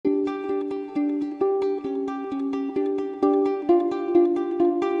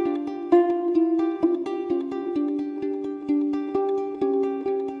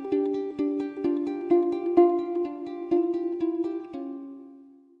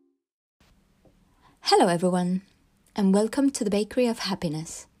Hello everyone, and welcome to the Bakery of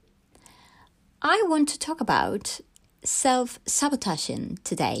Happiness. I want to talk about self-sabotaging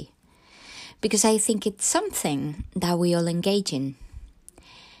today, because I think it's something that we all engage in.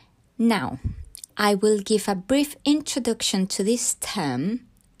 Now, I will give a brief introduction to this term,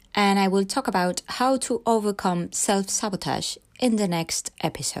 and I will talk about how to overcome self-sabotage in the next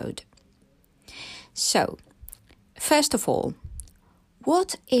episode. So, first of all,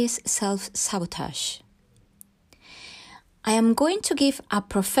 what is self-sabotage? I am going to give a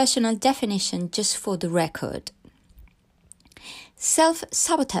professional definition just for the record.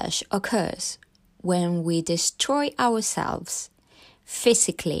 Self-sabotage occurs when we destroy ourselves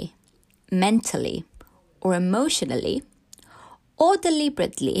physically, mentally, or emotionally, or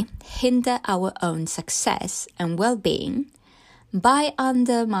deliberately hinder our own success and well-being by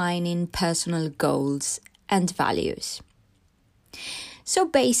undermining personal goals and values. So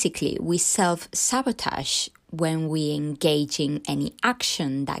basically, we self-sabotage when we engage in any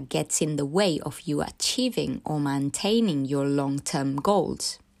action that gets in the way of you achieving or maintaining your long-term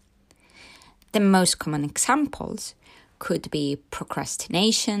goals. The most common examples could be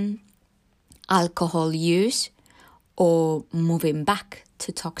procrastination, alcohol use, or moving back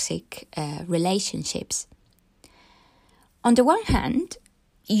to toxic relationships. On the one hand,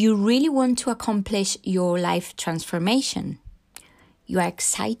 you really want to accomplish your life transformation. You are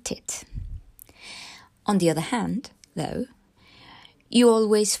excited. On the other hand, though, you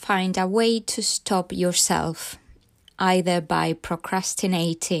always find a way to stop yourself, either by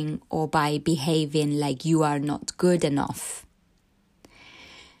procrastinating or by behaving like you are not good enough.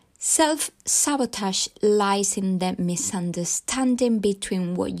 Self-sabotage lies in the misunderstanding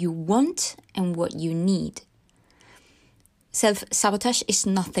between what you want and what you need. Self-sabotage is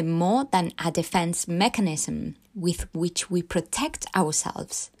nothing more than a defense mechanism with which we protect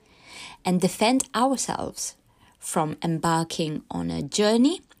ourselves and defend ourselves from embarking on a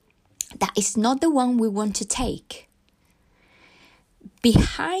journey that is not the one we want to take.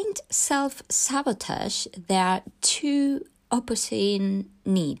 Behind self-sabotage, there are two opposing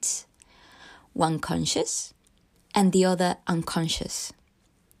needs, one conscious and the other unconscious.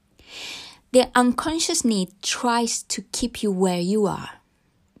 The unconscious need tries to keep you where you are,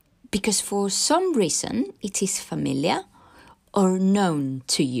 because for some reason it is familiar or known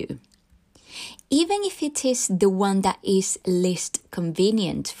to you, even if it is the one that is least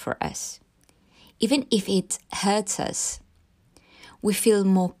convenient for us. Even if it hurts us, we feel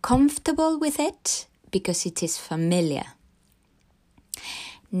more comfortable with it because it is familiar.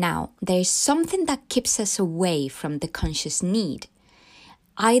 Now, there is something that keeps us away from the conscious need,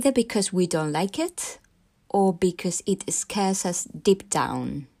 either because we don't like it or because it scares us deep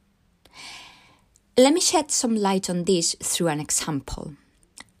down. Let me shed some light on this through an example,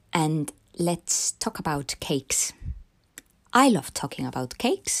 and let's talk about cakes. I love talking about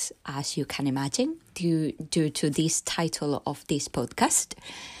cakes, as you can imagine, due to this title of this podcast.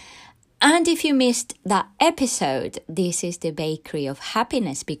 And if you missed that episode, this is the Bakery of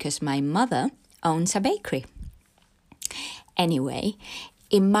Happiness because my mother owns a bakery. Anyway,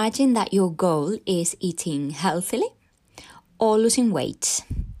 imagine that your goal is eating healthily or losing weight.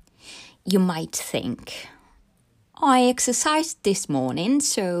 You might think, I exercised this morning,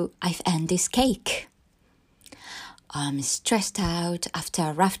 so I've earned this cake. I'm stressed out after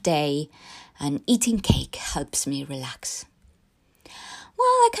a rough day, and eating cake helps me relax. Well,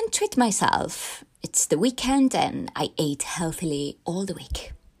 I can treat myself. It's the weekend and I ate healthily all the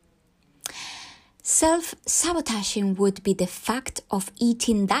week. Self-sabotaging would be the fact of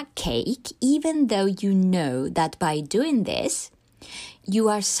eating that cake, even though you know that by doing this, you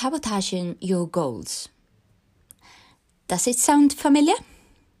are sabotaging your goals. Does it sound familiar?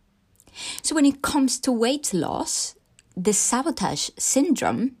 So when it comes to weight loss, the sabotage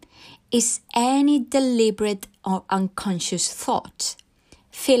syndrome is any deliberate or unconscious thought,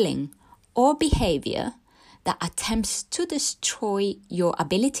 feeling, or behavior that attempts to destroy your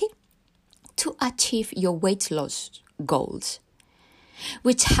ability to achieve your weight loss goals,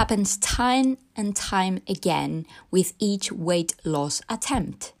 which happens time and time again with each weight loss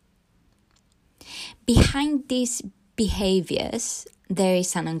attempt. Behind these behaviors, there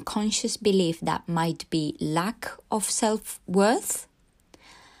is an unconscious belief that might be lack of self-worth.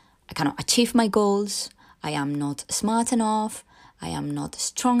 I cannot achieve my goals. I am not smart enough. I am not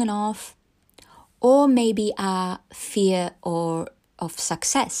strong enough. Or maybe a fear of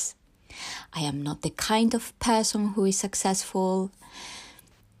success. I am not the kind of person who is successful.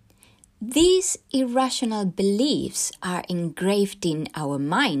 These irrational beliefs are engraved in our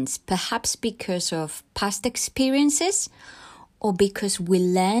minds, perhaps because of past experiences or because we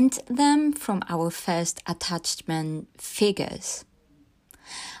learned them from our first attachment figures?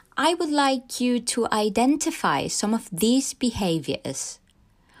 I would like you to identify some of these behaviors.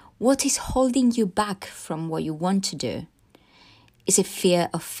 What is holding you back from what you want to do? Is it fear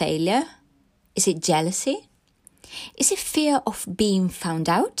of failure? Is it jealousy? Is it fear of being found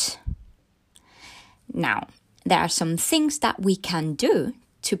out? Now, there are some things that we can do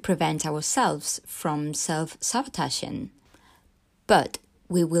to prevent ourselves from self-sabotaging, but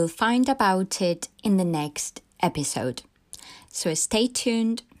we will find about it in the next episode. So stay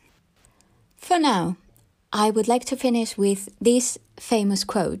tuned. For now, I would like to finish with this famous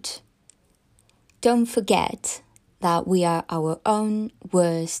quote. Don't forget that we are our own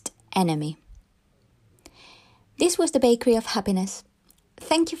worst enemy. This was the Bakery of Happiness.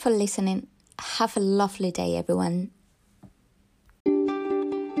 Thank you for listening. Have a lovely day, everyone.